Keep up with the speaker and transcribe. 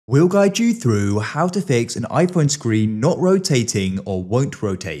We'll guide you through how to fix an iPhone screen not rotating or won't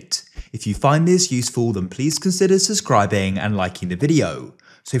rotate. If you find this useful, then please consider subscribing and liking the video.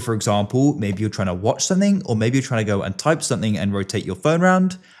 So for example, maybe you're trying to watch something, or maybe you're trying to go and type something and rotate your phone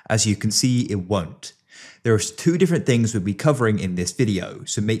around. As you can see, it won't. There are two different things we'll be covering in this video,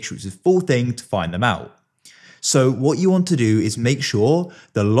 so make sure it's a full thing to find them out. So what you want to do is make sure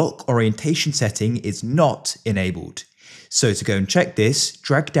the lock orientation setting is not enabled. So to go and check this,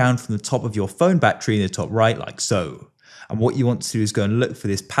 drag down from the top of your phone battery in the top right like so. And what you want to do is go and look for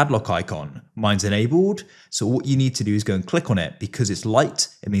this padlock icon. Mine's enabled, so what you need to do is go and click on it. Because it's light,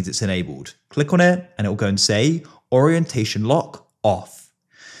 it means it's enabled. Click on it and it will go and say orientation lock off.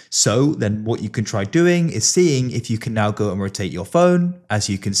 So then what you can try doing is seeing if you can now go and rotate your phone. As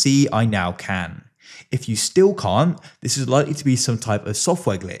you can see, I now can. If you still can't, this is likely to be some type of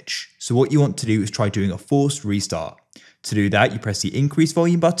software glitch. So what you want to do is try doing a forced restart. To do that, you press the increase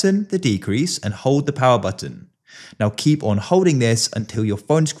volume button, the decrease, and hold the power button. Now keep on holding this until your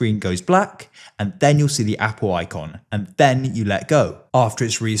phone screen goes black, and then you'll see the Apple icon, and then you let go. After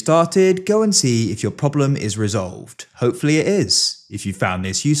it's restarted, go and see if your problem is resolved. Hopefully it is. If you found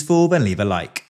this useful, then leave a like.